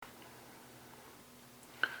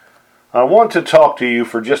I want to talk to you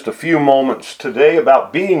for just a few moments today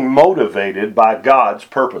about being motivated by God's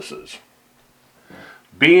purposes.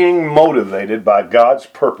 Being motivated by God's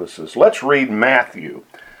purposes. Let's read Matthew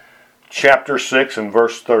chapter 6 and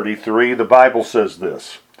verse 33. The Bible says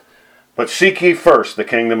this, "But seek ye first the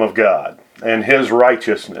kingdom of God and His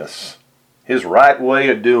righteousness," His right way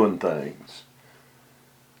of doing things.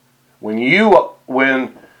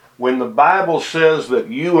 When the Bible says that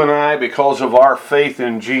you and I, because of our faith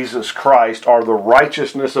in Jesus Christ, are the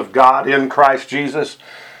righteousness of God in Christ Jesus,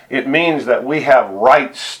 it means that we have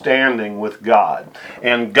right standing with God.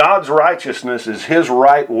 And God's righteousness is His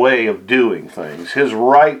right way of doing things, His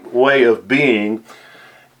right way of being,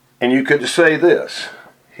 and you could say this,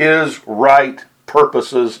 His right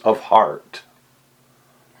purposes of heart.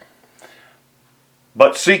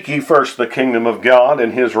 "But seek ye first the kingdom of God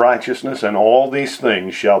and His righteousness, and all these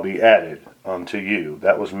things shall be added unto you."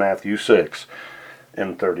 That was Matthew 6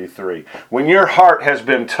 and 33. When your heart has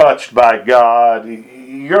been touched by God,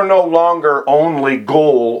 you're no longer only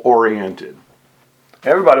goal-oriented.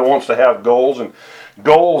 Everybody wants to have goals, and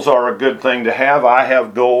goals are a good thing to have. I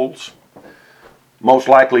have goals. Most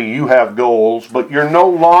likely you have goals, but you're no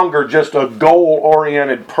longer just a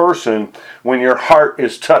goal-oriented person. When your heart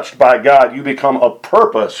is touched by God, you become a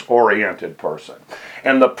purpose-oriented person.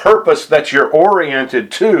 And the purpose that you're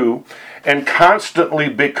oriented to, and constantly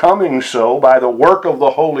becoming so by the work of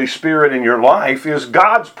the Holy Spirit in your life, is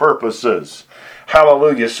God's purposes.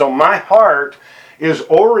 Hallelujah. So my heart is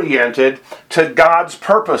oriented to God's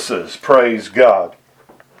purposes. Praise God.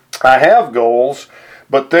 I have goals,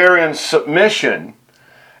 but they're in submission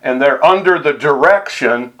and they're under the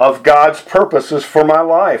direction of God's purposes for my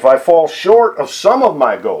life. I fall short of some of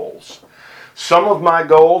my goals. Some of my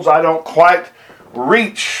goals, I don't quite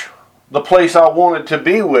reach the place I wanted to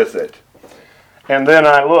be with it. And then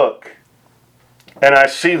I look and I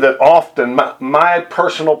see that often my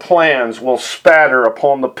personal plans will spatter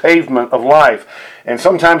upon the pavement of life. And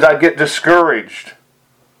sometimes I get discouraged.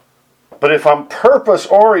 But if I'm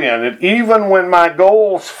purpose-oriented, even when my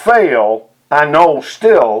goals fail, I know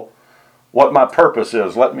still what my purpose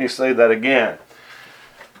is. Let me say that again.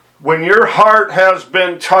 When your heart has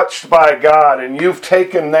been touched by God and you've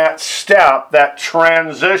taken that step, that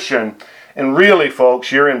transition, and really,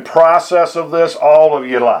 folks, you're in process of this all of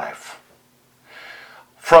your life.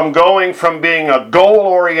 From going from being a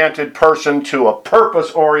goal-oriented person to a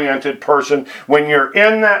purpose-oriented person, when you're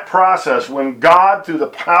in that process, when God, through the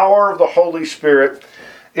power of the Holy Spirit,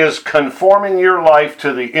 is conforming your life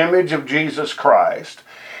to the image of Jesus Christ,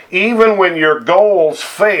 even when your goals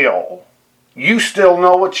fail, you still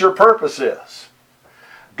know what your purpose is.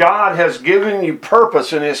 God has given you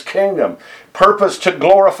purpose in His kingdom, purpose to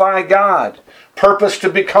glorify God, purpose to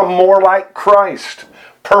become more like Christ,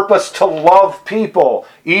 purpose to love people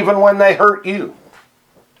even when they hurt you,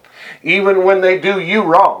 even when they do you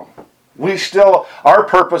wrong. Our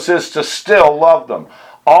purpose is to still love them.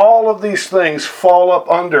 All of these things fall up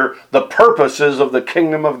under the purposes of the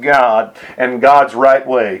kingdom of God and God's right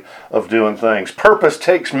way of doing things. Purpose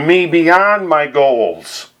takes me beyond my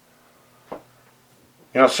goals.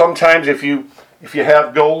 You know, sometimes if you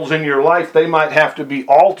have goals in your life, they might have to be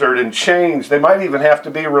altered and changed. They might even have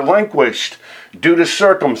to be relinquished due to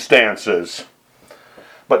circumstances.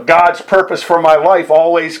 But God's purpose for my life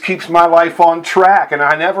always keeps my life on track, and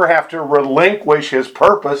I never have to relinquish His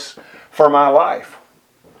purpose for my life.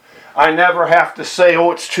 I never have to say,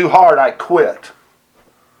 "Oh, it's too hard, I quit."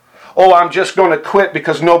 "Oh, I'm just going to quit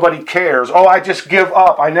because nobody cares." "Oh, I just give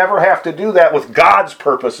up." I never have to do that with God's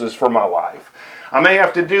purposes for my life. I may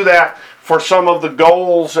have to do that for some of the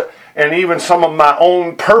goals and even some of my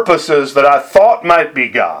own purposes that I thought might be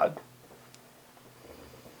God.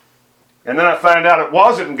 And then I find out it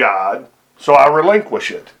wasn't God, so I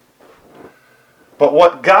relinquish it. But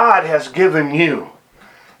what God has given you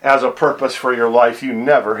as a purpose for your life, you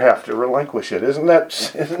never have to relinquish it. Isn't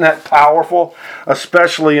that powerful?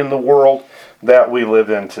 Especially in the world that we live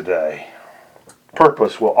in today.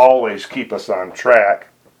 Purpose will always keep us on track.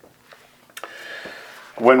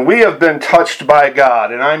 When we have been touched by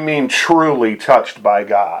God, and I mean truly touched by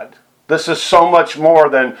God, this is so much more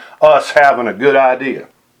than us having a good idea.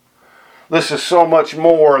 This is so much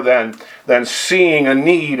more than seeing a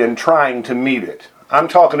need and trying to meet it. I'm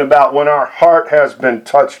talking about when our heart has been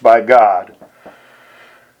touched by God.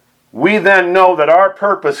 We then know that our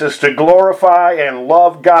purpose is to glorify and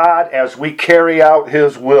love God as we carry out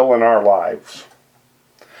His will in our lives.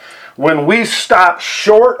 When we stop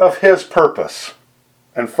short of His purpose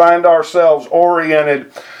and find ourselves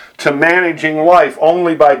oriented to managing life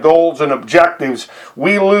only by goals and objectives,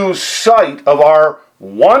 we lose sight of our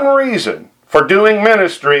one reason for doing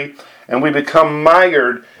ministry, And we become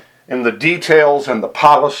mired in the details and the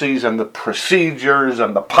policies and the procedures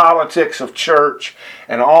and the politics of church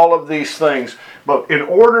and all of these things. But in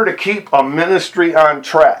order to keep a ministry on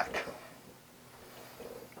track,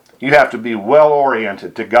 you have to be well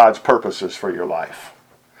oriented to God's purposes for your life.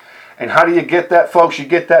 And how do you get that, folks? You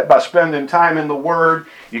get that by spending time in the Word.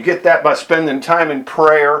 You get that by spending time in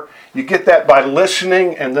prayer. You get that by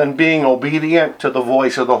listening and then being obedient to the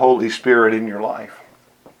voice of the Holy Spirit in your life.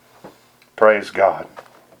 Praise God.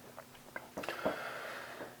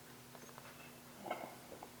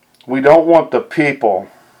 We don't want the people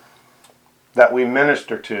that we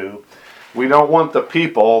minister to, we don't want the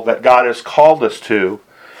people that God has called us to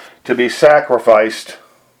be sacrificed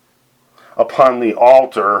upon the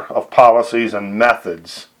altar of policies and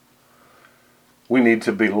methods. We need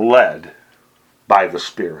to be led by the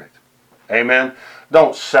Spirit. Amen?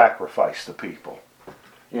 Don't sacrifice the people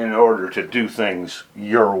in order to do things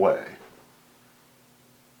your way.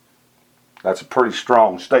 That's a pretty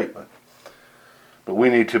strong statement. But we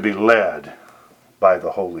need to be led by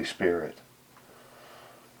the Holy Spirit.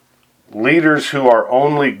 Leaders who are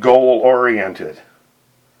only goal-oriented,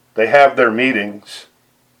 they have their meetings,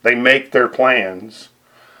 they make their plans,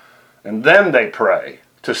 and then they pray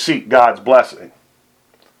to seek God's blessing.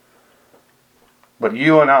 But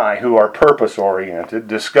you and I, who are purpose-oriented,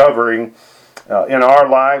 discovering in our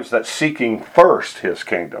lives that seeking first His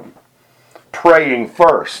kingdom, praying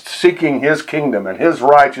first, seeking His kingdom and His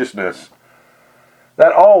righteousness,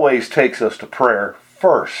 that always takes us to prayer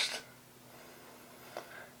first.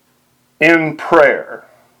 In prayer,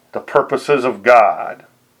 the purposes of God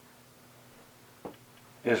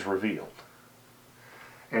is revealed.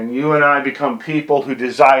 And you and I become people who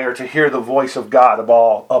desire to hear the voice of God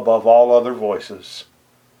above all other voices.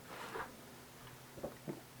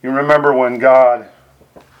 You remember when God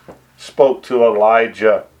spoke to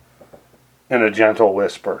Elijah in a gentle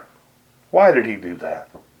whisper. Why did He do that?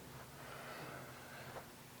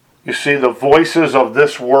 You see, the voices of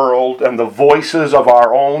this world and the voices of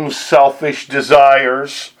our own selfish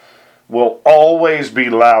desires will always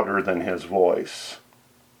be louder than His voice.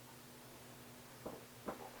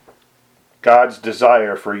 God's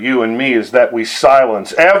desire for you and me is that we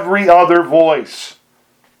silence every other voice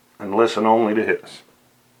and listen only to His.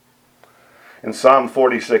 In Psalm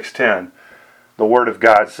 46:10, the Word of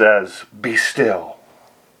God says, "Be still,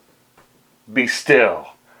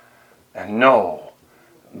 and know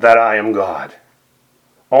that I am God."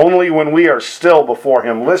 Only when we are still before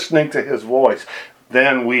Him, listening to His voice,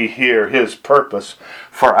 then we hear His purpose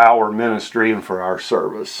for our ministry and for our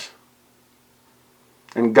service.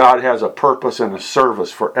 And God has a purpose and a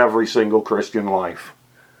service for every single Christian life.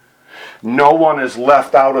 No one is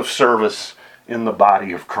left out of service in the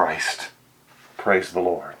body of Christ. Praise the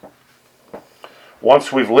Lord.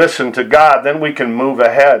 Once we've listened to God, then we can move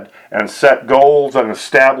ahead and set goals and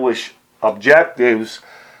establish objectives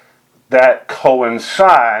that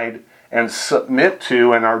coincide and submit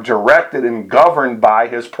to and are directed and governed by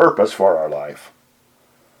His purpose for our life.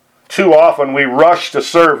 Too often we rush to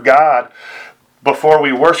serve God before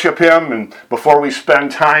we worship Him and before we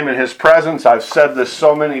spend time in His presence. I've said this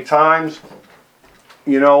so many times.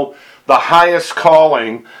 You know, the highest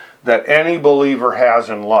calling that any believer has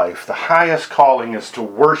in life, the highest calling is to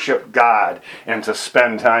worship God and to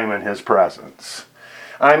spend time in His presence.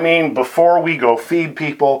 I mean, before we go feed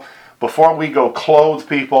people, before we go clothe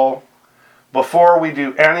people, before we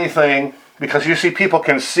do anything, because you see, people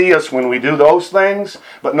can see us when we do those things,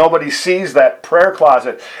 but nobody sees that prayer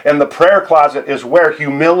closet. And the prayer closet is where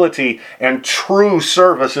humility and true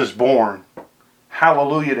service is born.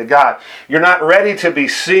 Hallelujah to God. You're not ready to be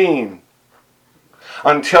seen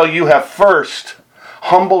until you have first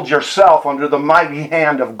humbled yourself under the mighty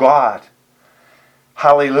hand of God.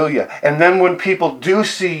 Hallelujah. And then when people do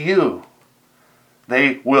see you,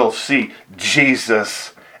 they will see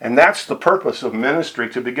Jesus. And that's the purpose of ministry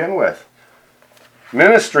to begin with.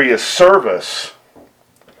 Ministry is service.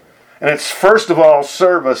 And it's first of all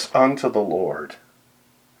service unto the Lord.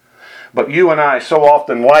 But you and I, so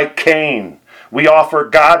often, like Cain, we offer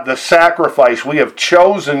God the sacrifice we have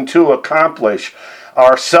chosen to accomplish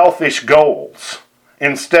our selfish goals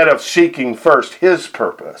instead of seeking first His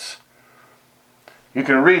purpose. You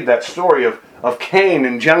can read that story of Cain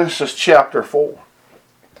in Genesis chapter 4.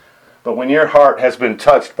 But when your heart has been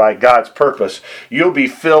touched by God's purpose, you'll be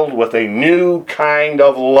filled with a new kind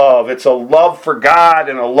of love. It's a love for God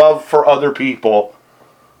and a love for other people.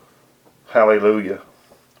 Hallelujah.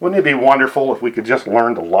 Wouldn't it be wonderful if we could just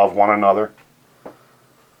learn to love one another?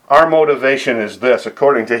 Our motivation is this,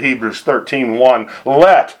 according to Hebrews 13:1,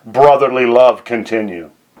 let brotherly love continue.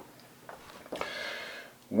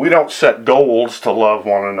 We don't set goals to love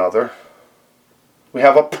one another. We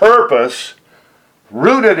have a purpose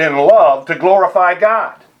rooted in love to glorify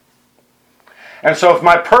God. And so if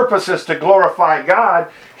my purpose is to glorify God,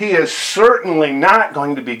 He is certainly not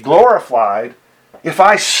going to be glorified if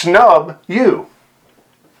I snub you.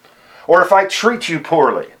 Or if I treat you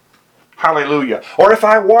poorly. Hallelujah. Or if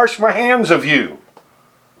I wash my hands of you.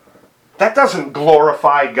 That doesn't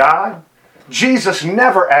glorify God. Jesus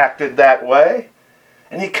never acted that way.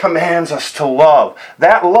 And He commands us to love.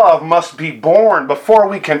 That love must be born before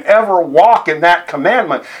we can ever walk in that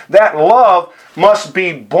commandment. That love must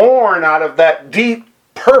be born out of that deep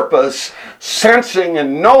purpose, sensing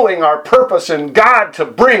and knowing our purpose in God to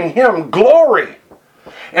bring Him glory.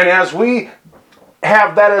 And as we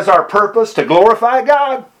have that as our purpose to glorify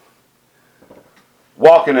God,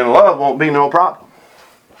 walking in love won't be no problem.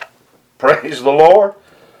 Praise the Lord.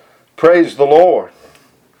 Praise the Lord.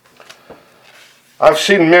 I've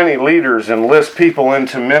seen many leaders enlist people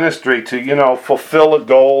into ministry to, fulfill a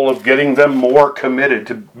goal of getting them more committed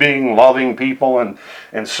to being loving people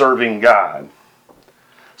and serving God.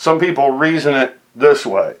 Some people reason it this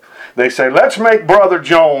way. They say, let's make Brother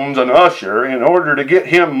Jones an usher in order to get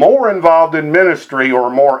him more involved in ministry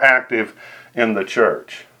or more active in the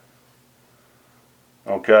church.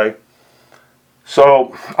 Okay?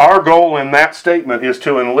 So, our goal in that statement is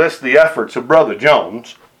to enlist the efforts of Brother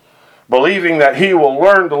Jones, believing that he will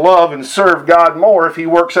learn to love and serve God more if he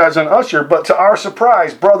works as an usher. But to our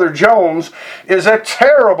surprise, Brother Jones is a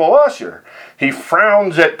terrible usher. He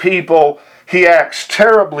frowns at people. He acts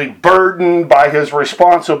terribly burdened by his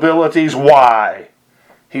responsibilities. Why?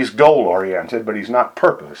 He's goal-oriented, but he's not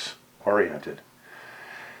purpose-oriented.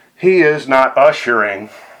 He is not ushering.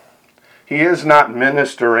 He is not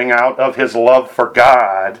ministering out of his love for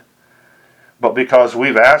God, but because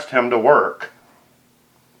we've asked him to work.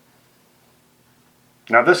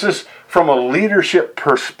 Now, this is from a leadership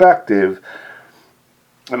perspective,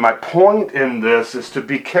 and my point in this is to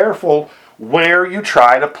be careful where you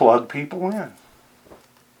try to plug people in.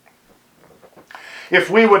 If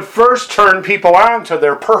we would first turn people on to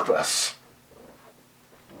their purpose,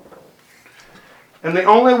 and the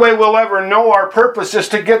only way we'll ever know our purpose is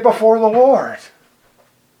to get before the Lord.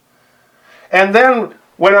 And then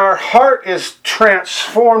when our heart is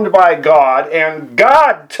transformed by God and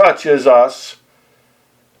God touches us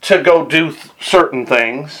to go do certain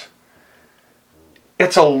things,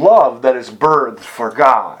 it's a love that is birthed for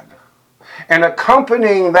God. And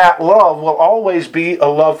accompanying that love will always be a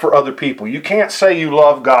love for other people. You can't say you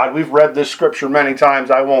love God. We've read this scripture many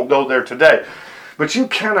times. I won't go there today. But you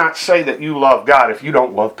cannot say that you love God if you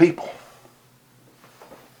don't love people.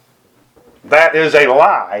 That is a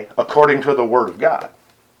lie according to the Word of God.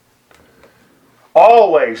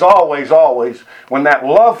 Always, always, always, when that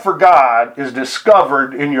love for God is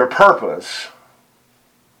discovered in your purpose,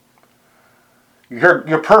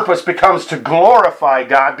 your purpose becomes to glorify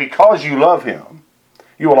God because you love Him.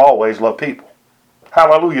 You will always love people.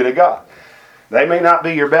 Hallelujah to God. They may not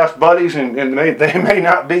be your best buddies and they may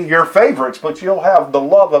not be your favorites, but you'll have the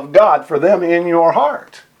love of God for them in your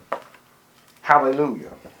heart.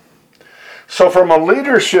 Hallelujah. So from a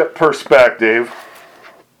leadership perspective,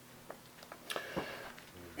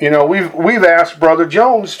 we've asked Brother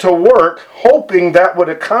Jones to work, hoping that would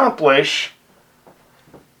accomplish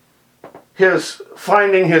his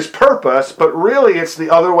finding his purpose, but really it's the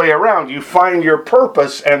other way around. You find your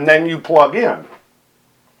purpose and then you plug in.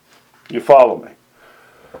 You follow me?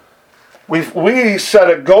 We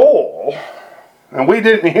set a goal, and we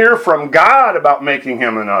didn't hear from God about making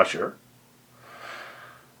him an usher,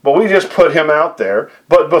 but we just put him out there.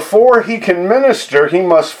 But before he can minister, he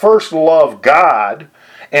must first love God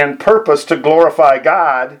and purpose to glorify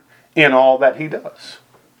God in all that he does.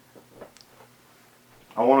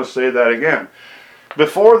 I want to say that again.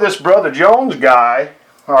 Before this Brother Jones guy,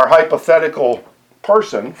 our hypothetical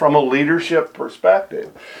person from a leadership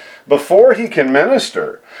perspective, before he can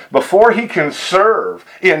minister, before he can serve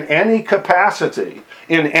in any capacity,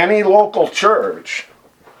 in any local church,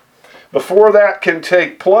 before that can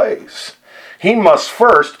take place, he must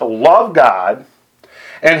first love God,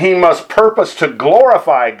 and he must purpose to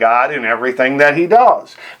glorify God in everything that he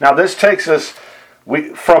does. Now this takes us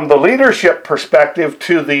from the leadership perspective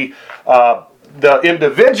to the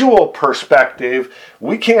individual perspective.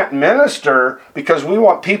 We can't minister because we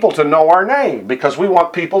want people to know our name, because we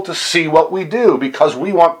want people to see what we do, because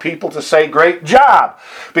we want people to say great job,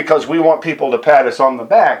 because we want people to pat us on the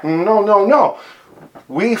back. No.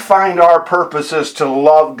 We find our purposes to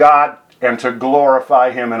love God and to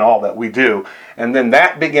glorify Him in all that we do. And then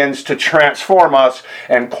that begins to transform us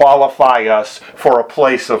and qualify us for a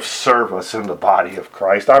place of service in the body of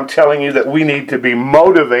Christ. I'm telling you that we need to be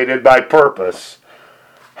motivated by purpose.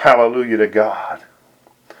 Hallelujah to God.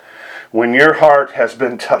 When your heart has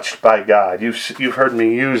been touched by God, you've heard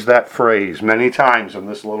me use that phrase many times in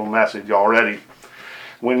this little message already.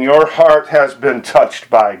 When your heart has been touched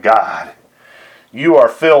by God, you are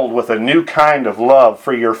filled with a new kind of love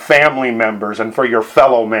for your family members and for your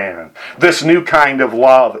fellow man. This new kind of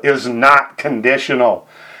love is not conditional.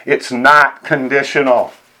 It's not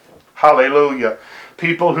conditional. Hallelujah.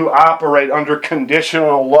 People who operate under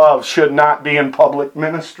conditional love should not be in public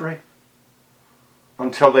ministry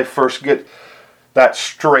until they first get that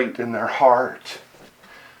straight in their heart.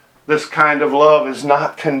 This kind of love is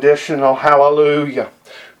not conditional. Hallelujah.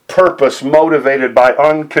 Purpose motivated by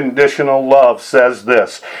unconditional love says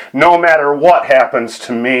this: no matter what happens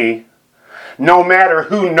to me, no matter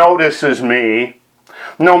who notices me,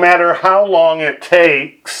 no matter how long it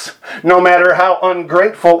takes, no matter how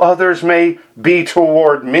ungrateful others may be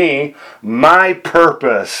toward me, my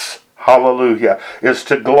purpose, hallelujah, is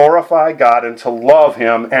to glorify God and to love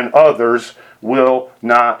Him, and others will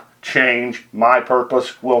not change. My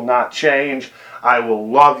purpose will not change. I will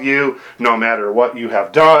love you no matter what you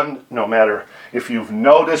have done, no matter if you've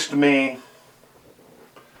noticed me,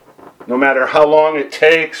 no matter how long it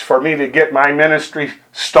takes for me to get my ministry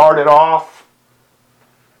started off.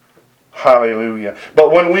 Hallelujah.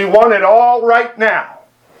 But when we want it all right now,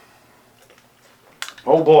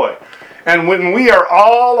 oh boy, and when we are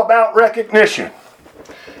all about recognition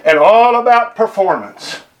and all about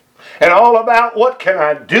performance and all about what can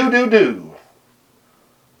I do,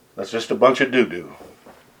 that's just a bunch of doo-doo.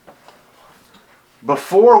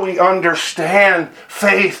 Before we understand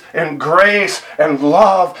faith and grace and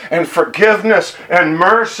love and forgiveness and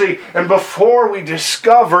mercy, and before we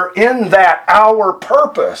discover in that our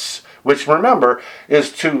purpose, which remember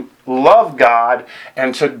is to love God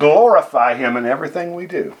and to glorify Him in everything we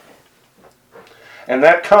do. And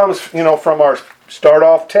that comes, from our start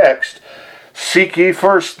off text, seek ye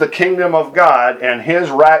first the kingdom of God and His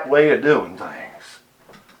right way of doing things.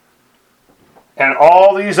 And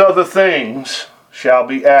all these other things shall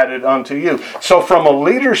be added unto you. So from a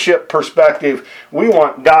leadership perspective, we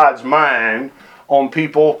want God's mind on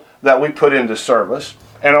people that we put into service.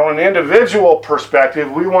 And on an individual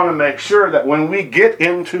perspective, we want to make sure that when we get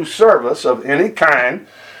into service of any kind,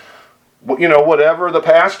 whatever the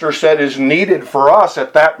pastor said is needed for us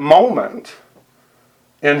at that moment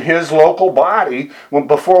in his local body,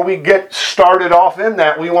 before we get started off in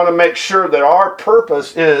that, we want to make sure that our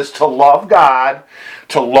purpose is to love God,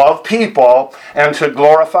 to love people, and to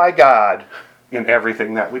glorify God in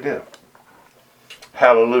everything that we do.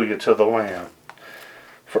 Hallelujah to the Lamb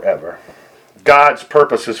forever. God's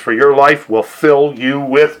purposes for your life will fill you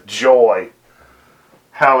with joy.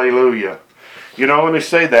 Hallelujah. Let me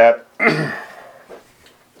say that.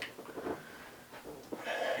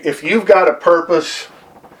 If you've got a purpose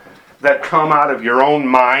that come out of your own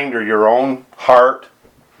mind or your own heart,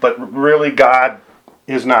 but really God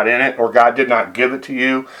is not in it, or God did not give it to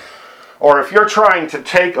you, or if you're trying to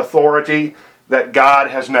take authority that God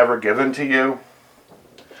has never given to you,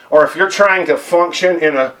 or if you're trying to function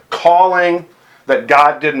in a calling that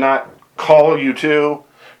God did not call you to,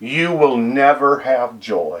 you will never have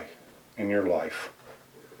joy in your life.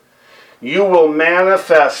 You will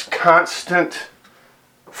manifest constant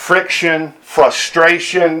friction,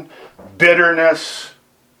 frustration, bitterness.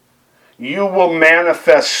 You will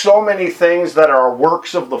manifest so many things that are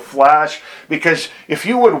works of the flesh, because if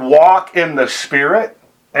you would walk in the Spirit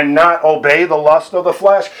and not obey the lust of the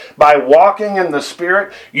flesh, by walking in the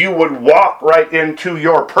Spirit, you would walk right into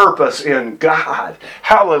your purpose in God.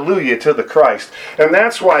 Hallelujah to the Christ. And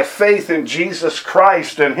that's why faith in Jesus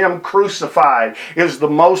Christ and Him crucified is the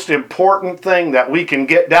most important thing that we can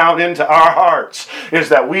get down into our hearts, is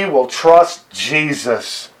that we will trust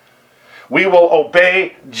Jesus. We will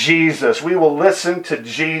obey Jesus. We will listen to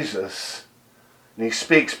Jesus. And He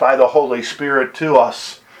speaks by the Holy Spirit to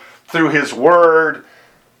us through His Word,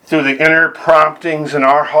 through the inner promptings in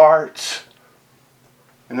our hearts.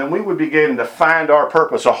 And then we would begin to find our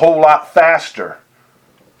purpose a whole lot faster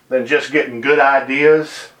than just getting good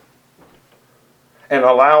ideas and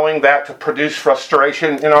allowing that to produce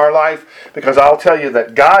frustration in our life. Because I'll tell you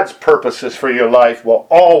that God's purposes for your life will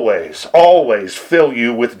always, always fill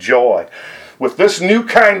you with joy. With this new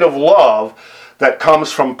kind of love that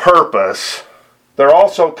comes from purpose, there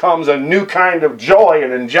also comes a new kind of joy.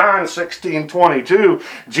 And in John 16:22,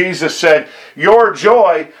 Jesus said, "Your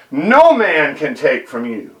joy no man can take from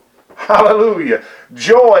you." Hallelujah.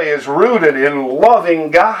 Joy is rooted in loving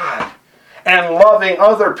God and loving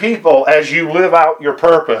other people as you live out your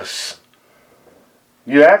purpose.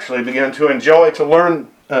 You actually begin to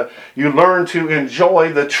you learn to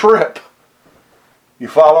enjoy the trip. You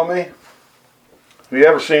follow me? Have you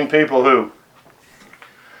ever seen people who,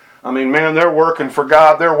 they're working for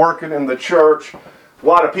God, they're working in the church. A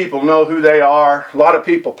lot of people know who they are. A lot of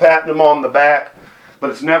people patting them on the back, but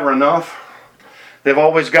it's never enough. They've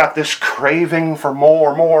always got this craving for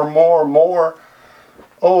more, more, more, more.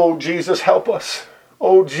 Oh, Jesus, help us.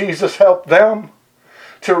 Oh, Jesus, help them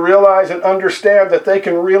to realize and understand that they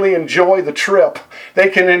can really enjoy the trip. They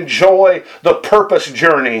can enjoy the purpose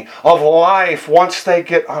journey of life once they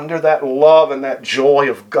get under that love and that joy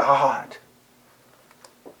of God.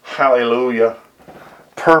 Hallelujah.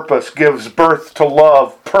 Purpose gives birth to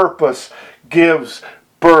love. Purpose gives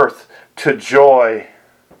birth to joy.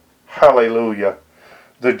 Hallelujah.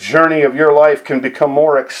 The journey of your life can become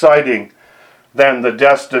more exciting than the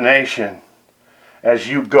destination as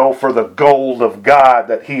you go for the goal of God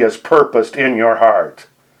that He has purposed in your heart.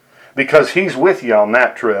 Because He's with you on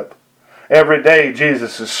that trip. Every day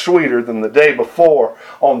Jesus is sweeter than the day before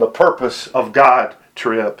on the purpose of God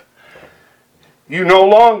trip. You no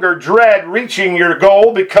longer dread reaching your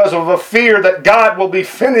goal because of a fear that God will be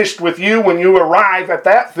finished with you when you arrive at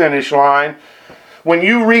that finish line. When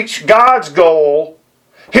you reach God's goal,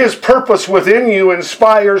 His purpose within you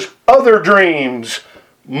inspires other dreams,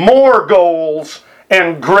 more goals,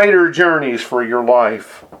 and greater journeys for your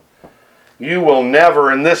life. You will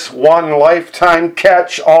never in this one lifetime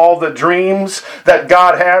catch all the dreams that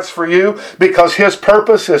God has for you because His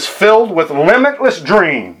purpose is filled with limitless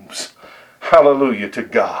dreams. Hallelujah to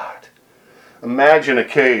God. Imagine a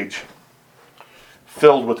cage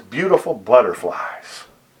filled with beautiful butterflies.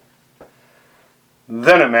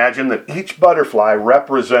 Then imagine that each butterfly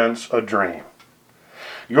represents a dream.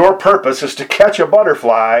 Your purpose is to catch a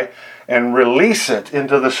butterfly and release it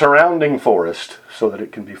into the surrounding forest so that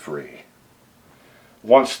it can be free.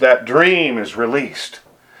 Once that dream is released,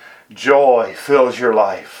 joy fills your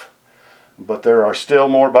life. But there are still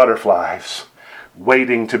more butterflies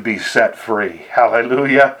waiting to be set free.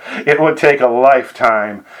 Hallelujah. It would take a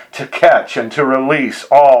lifetime to catch and to release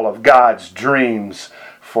all of God's dreams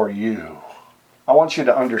for you. I want you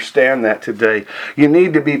to understand that today. You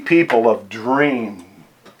need to be people of dream.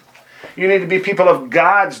 You need to be people of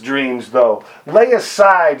God's dreams, though. Lay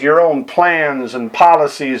aside your own plans and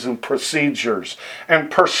policies and procedures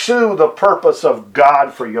and pursue the purpose of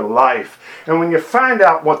God for your life. And when you find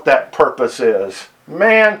out what that purpose is,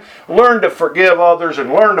 man, learn to forgive others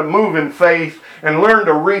and learn to move in faith and learn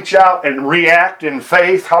to reach out and react in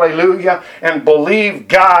faith, hallelujah, and believe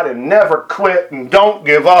God and never quit and don't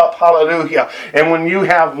give up, hallelujah. And when you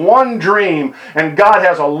have one dream and God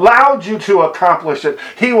has allowed you to accomplish it,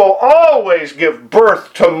 He will always give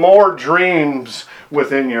birth to more dreams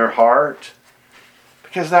within your heart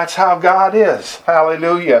because that's how God is,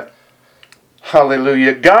 hallelujah.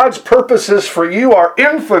 Hallelujah. God's purposes for you are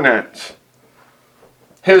infinite.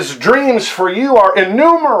 His dreams for you are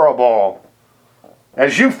innumerable.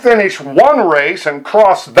 As you finish one race and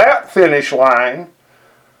cross that finish line,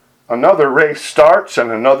 another race starts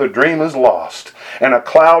and another dream is lost. And a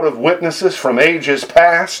cloud of witnesses from ages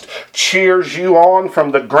past cheers you on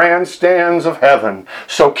from the grandstands of heaven.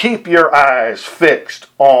 So keep your eyes fixed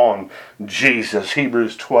on Jesus.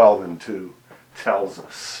 Hebrews 12:2 tells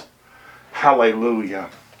us. Hallelujah.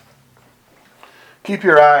 Keep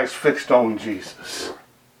your eyes fixed on Jesus.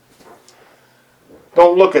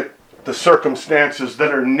 Don't look at the circumstances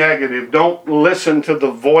that are negative. Don't listen to the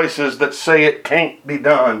voices that say it can't be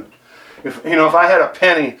done. If I had a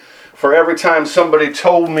penny for every time somebody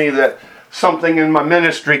told me that something in my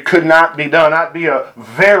ministry could not be done, I'd be a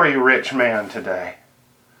very rich man today.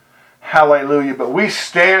 Hallelujah. But we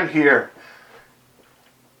stand here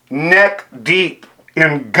neck deep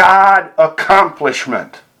in God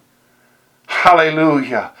accomplishment.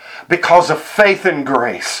 Hallelujah. Because of faith and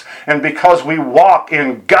grace and because we walk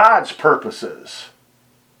in God's purposes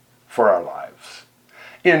for our lives.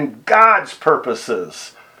 In God's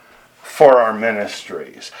purposes for our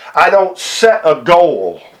ministries. I don't set a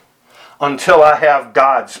goal until I have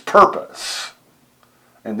God's purpose.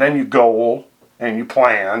 And then you goal and you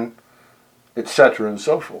plan, etc. and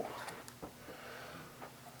so forth.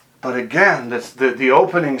 But again, the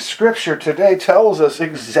opening scripture today tells us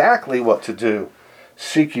exactly what to do.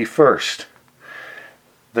 Seek ye first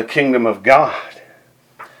the kingdom of God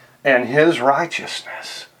and His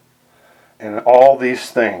righteousness, and all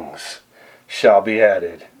these things shall be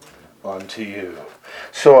added unto you.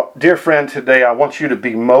 So, dear friend, today I want you to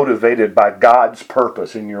be motivated by God's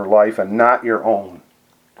purpose in your life and not your own.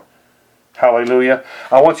 Hallelujah.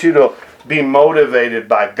 I want you to be motivated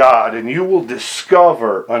by God, and you will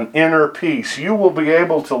discover an inner peace. You will be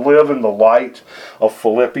able to live in the light of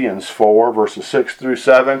Philippians 4, verses 6 through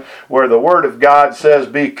 7, where the Word of God says,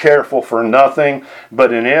 "Be careful for nothing,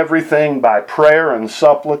 but in everything by prayer and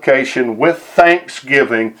supplication with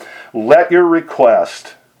thanksgiving, let your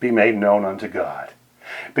request be made known unto God."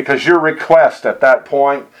 Because your request at that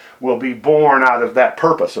point will be born out of that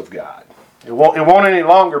purpose of God. It won't any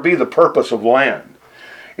longer be the purpose of land.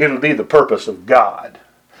 It'll be the purpose of God.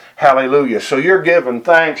 Hallelujah. So you're giving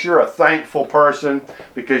thanks. You're a thankful person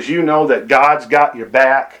because you know that God's got your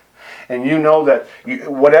back. And you know that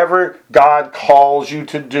whatever God calls you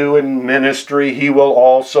to do in ministry, He will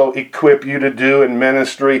also equip you to do in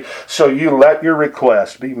ministry. So you let your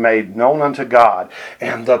request be made known unto God.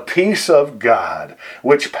 And the peace of God,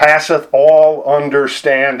 which passeth all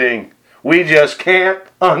understanding. We just can't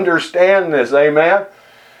understand this. Amen?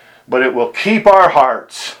 But it will keep our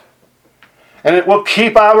hearts and it will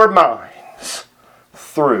keep our minds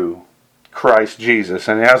through Christ Jesus.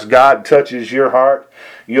 And as God touches your heart,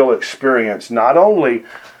 you'll experience not only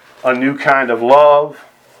a new kind of love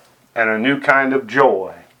and a new kind of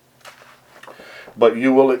joy, but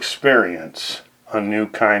you will experience a new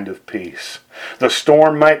kind of peace. The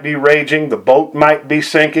storm might be raging, the boat might be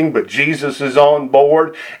sinking, but Jesus is on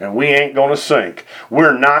board and we ain't going to sink.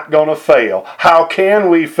 We're not going to fail. How can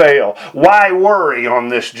we fail? Why worry on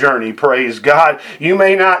this journey, praise God? You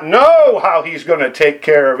may not know how He's going to take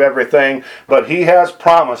care of everything, but He has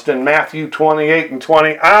promised in Matthew 28 and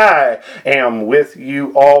 20, "I am with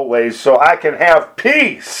you always," so I can have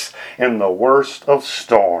peace in the worst of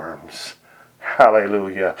storms.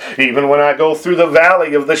 Hallelujah. Even when I go through the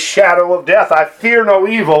valley of the shadow of death, I fear no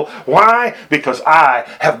evil. Why? Because I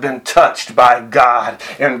have been touched by God,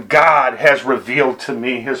 and God has revealed to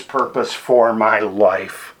me His purpose for my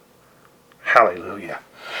life. Hallelujah.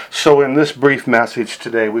 So in this brief message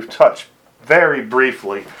today, we've touched very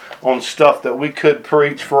briefly on stuff that we could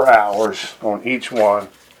preach for hours on each one.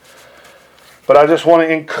 But I just want to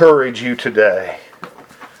encourage you today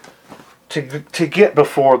to get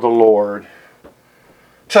before the Lord,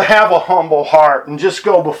 to have a humble heart and just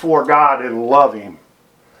go before God and love Him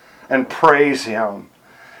and praise Him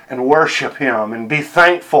and worship Him and be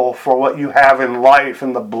thankful for what you have in life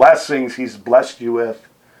and the blessings He's blessed you with.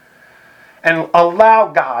 And allow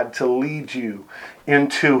God to lead you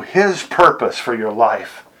into His purpose for your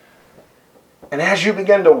life. And as you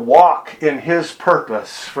begin to walk in His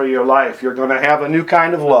purpose for your life, you're going to have a new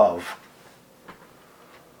kind of love,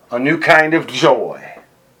 a new kind of joy,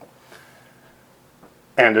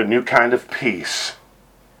 and a new kind of peace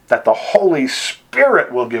that the Holy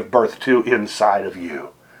Spirit will give birth to inside of you.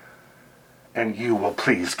 And you will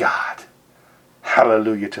please God.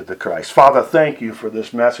 Hallelujah to the Christ. Father, thank you for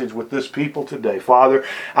this message with this people today. Father,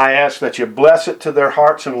 I ask that you bless it to their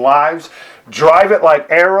hearts and lives. Drive it like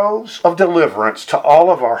arrows of deliverance to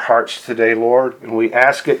all of our hearts today, Lord. And we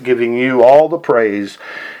ask it giving you all the praise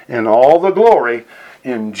and all the glory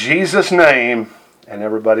in Jesus' name. And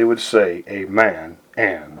everybody would say amen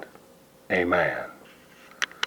and amen.